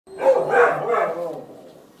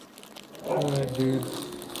Alright, dudes.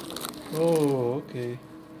 Oh, okay.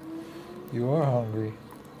 You are hungry.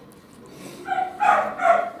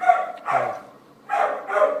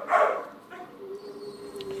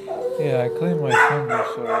 Yeah, I cleaned my finger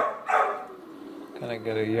so it kind of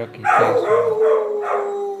got a yucky taste on it.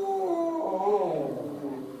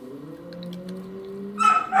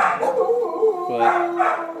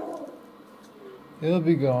 But it'll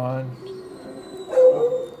be gone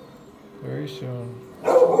very soon.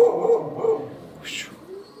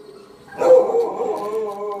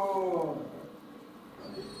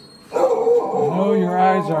 I know your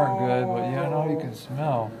eyes aren't good, but you know you can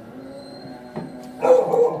smell.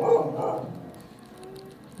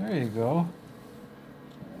 There you go.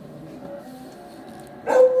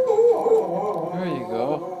 There you go.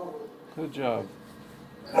 Good job.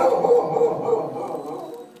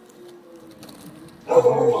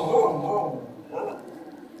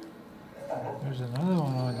 There's another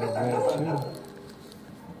one on your bed too.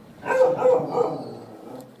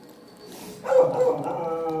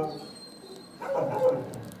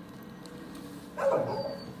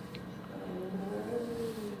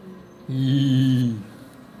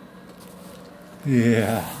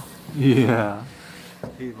 Yeah, yeah.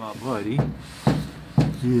 He's my buddy.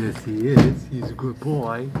 Yes, he is. He's a good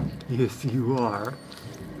boy. Yes, you are.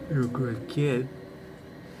 You're a good kid.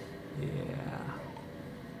 Yeah.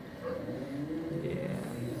 Yeah,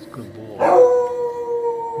 he's a good boy.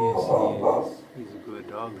 Yes, he is. He's a good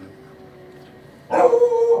doggy.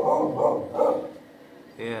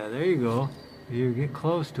 Yeah, there you go. You get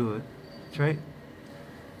close to it. It's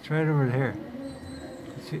right over there.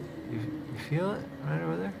 You feel it right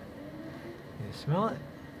over there? You smell it?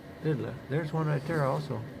 Diddler. There's one right there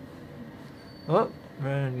also. Oh,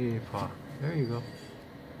 right under your paw. There you go.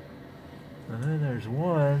 And then there's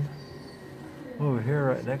one over here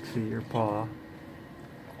right next to your paw.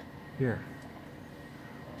 Here.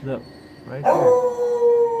 Look, right there.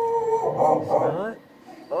 You smell it?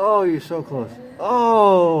 Oh, you're so close.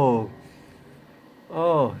 Oh!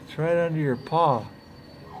 Oh, it's right under your paw.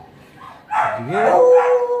 Did you get it?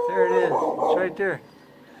 There it is. It's right there.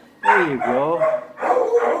 There you go.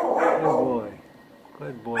 Good boy.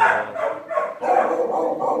 Good boy, bud.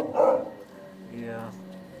 Yeah.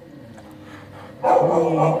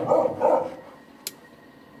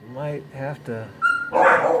 We might have to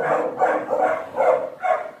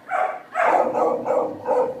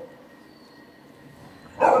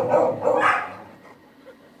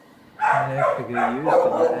get used to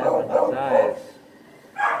not having his eyes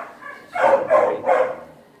so bright.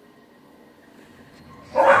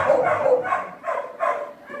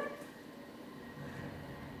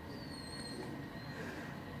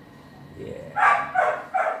 Yeah.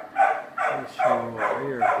 Yes, you are.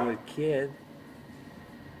 You're a good kid.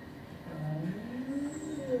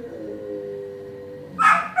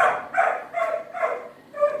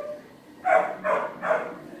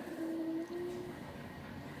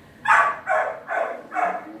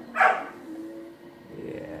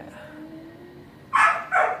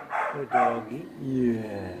 Good doggy.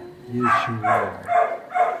 Yeah. Yes, you are.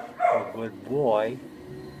 A good boy.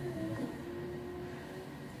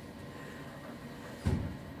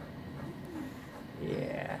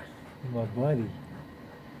 Yeah. He's my buddy.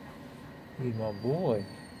 He's my boy.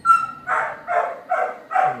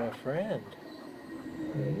 He's my friend.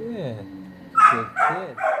 Yeah. Good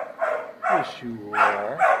kid. Yes, you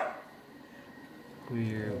are.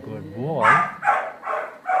 You're a good boy.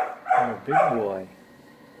 You're a big boy.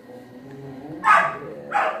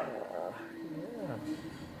 Yeah.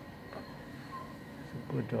 It's a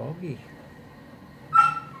good doggy.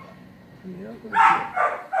 Yeah, good kid.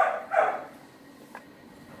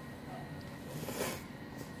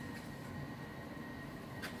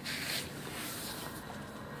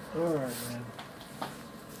 Alright, man.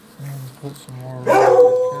 I'm going to put some more around the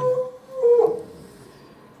kennel.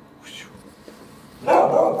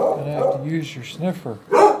 Gonna have to use your sniffer.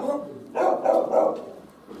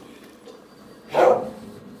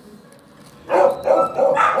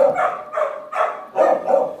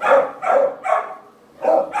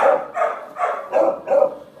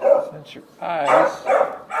 Since your eyes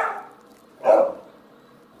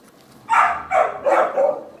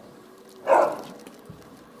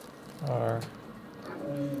are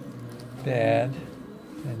bad,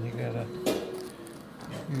 then you gotta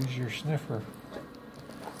use your sniffer.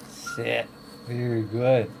 Sit. Very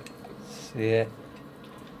good. Sit.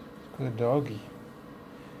 Good doggy.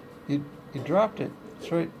 You dropped it.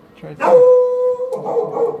 It's right there.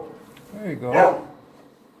 There you go.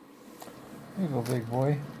 There you go, big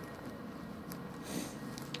boy.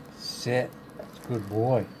 Sit. It's a good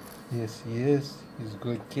boy. Yes, he is. He's a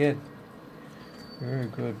good kid. Very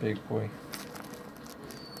good, big boy.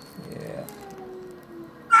 Yeah.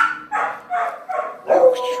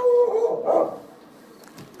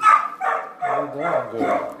 You're doing good.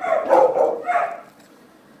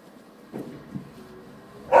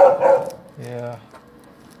 Yeah.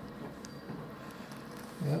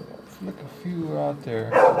 Yep, flick a few out there.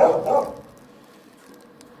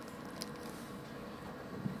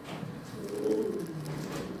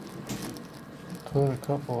 Put a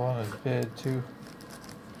couple on his bed too.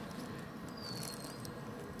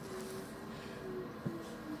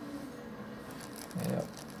 Yep.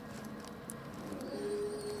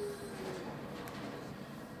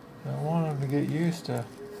 I want him to get used to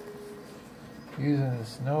using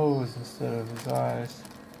his nose instead of his eyes.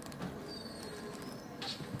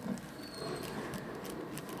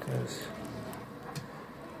 Because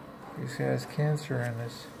he has cancer in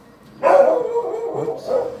his... Whoops.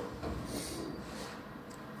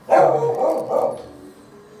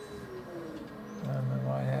 And I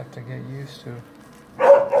might have to get used to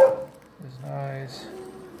his eyes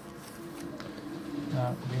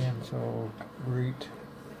not being so great.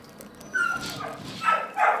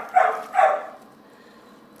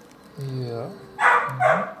 Yeah.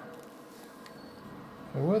 I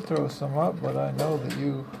would throw some up, but I know that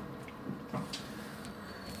you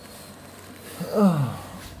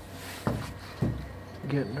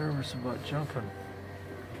get nervous about jumping.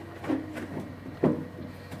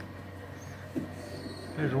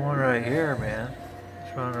 There's one right here, man.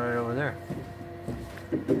 It's running right over there.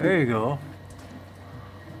 There you go.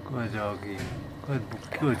 Good doggy.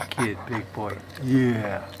 Good kid, big boy.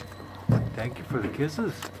 Yeah. Thank you for the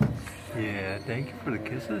kisses. Yeah, thank you for the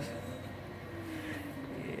kisses.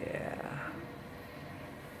 Yeah.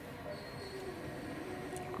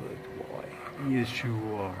 Good boy. Yes, you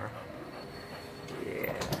are.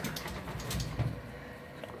 Yeah.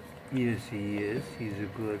 Yes, he is. He's a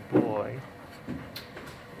good boy. Yeah.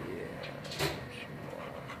 Yes, you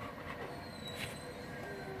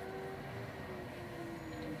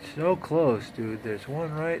are. So close, dude. There's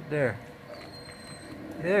one right there.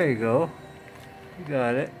 There you go. You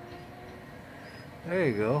got it. There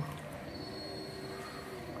you go.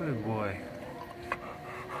 Good boy.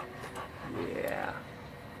 Yeah.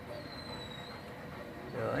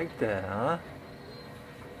 You like that, huh?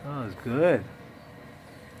 That was good.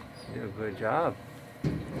 You did a good job.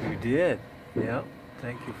 You did. Yep.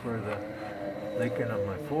 Thank you for the licking of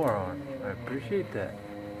my forearm. I appreciate that.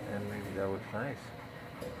 And maybe that was nice.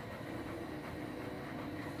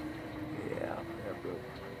 Yeah.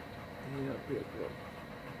 Yep.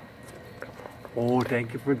 Oh,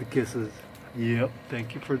 thank you for the kisses. Yep,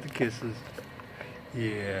 thank you for the kisses.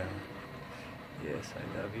 Yeah. Yes, I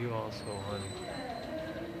love you also, honey.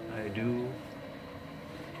 I do.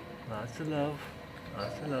 Lots of love.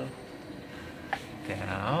 Lots of love.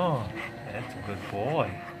 Down. That's a good boy.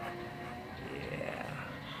 Yeah.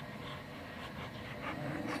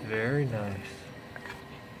 That's very nice.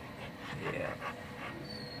 Yeah.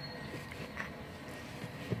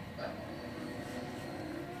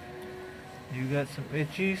 You got some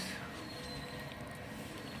itchies?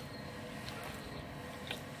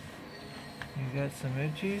 You got some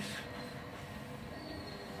itchies?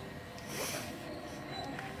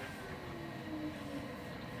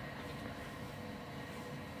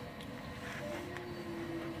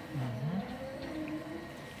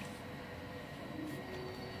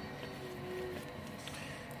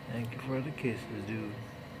 Thank you for the kisses, dude.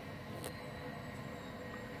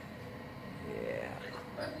 Yeah.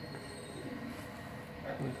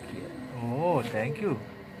 Good kid. Oh, thank you.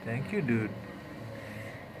 Thank you, dude.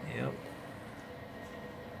 Yep.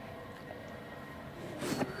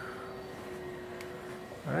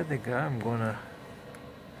 I think I'm gonna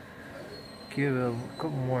give a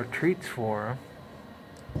couple more treats for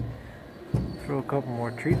him. Throw a couple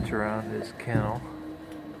more treats around this kennel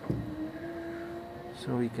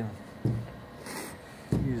so he can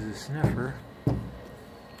use the sniffer.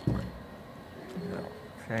 Yeah,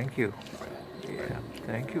 thank you. Yeah,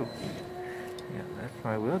 thank you. Yeah, that's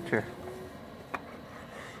my wheelchair.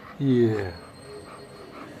 Yeah.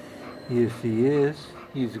 Yes, he is.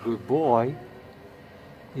 He's a good boy.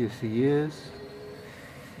 Yes, he is.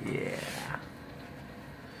 Yeah.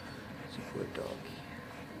 He's a good doggy.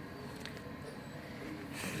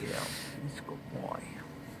 Yeah, he's a good boy.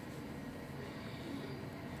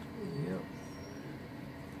 Yep.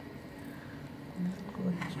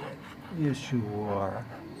 Good kid. Yes, you are.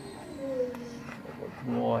 Good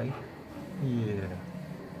boy. Yeah.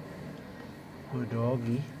 Good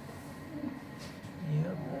doggy.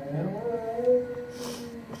 Yep.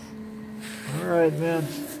 All right, man.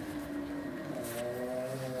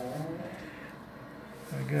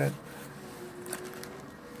 got,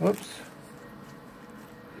 whoops,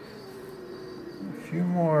 a few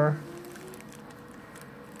more.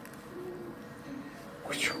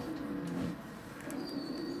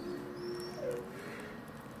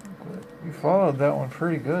 You followed that one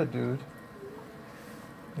pretty good, dude.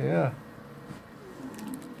 Yeah.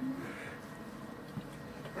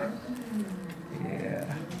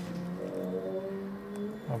 Yeah.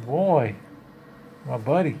 My boy. My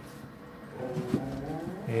buddy.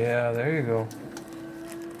 Yeah, there you go.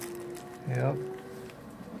 Yep.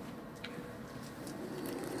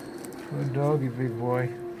 Good doggy, big boy.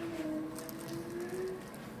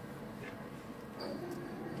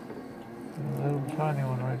 A little tiny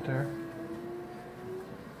one right there.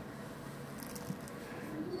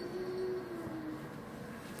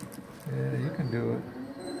 Yeah, you can do it.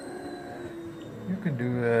 You can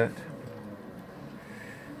do that.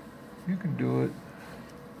 You can do it.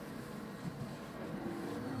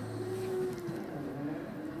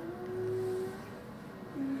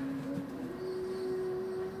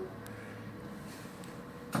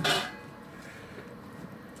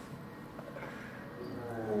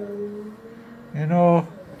 You know,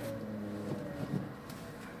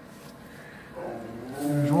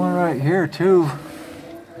 there's one right here too,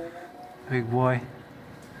 big boy.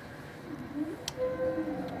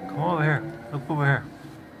 Come over here, look over here.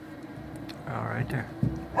 Oh, right there.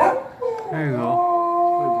 There you go.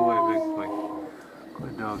 Good boy, big boy.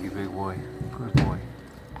 Good doggy, big boy. Good boy.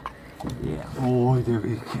 Yeah. Oh, there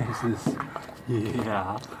he kisses.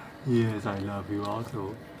 Yeah. Yes, I love you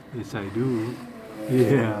also. Yes, I do.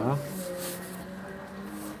 Yeah.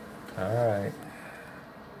 All right.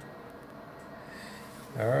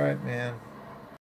 All right, man.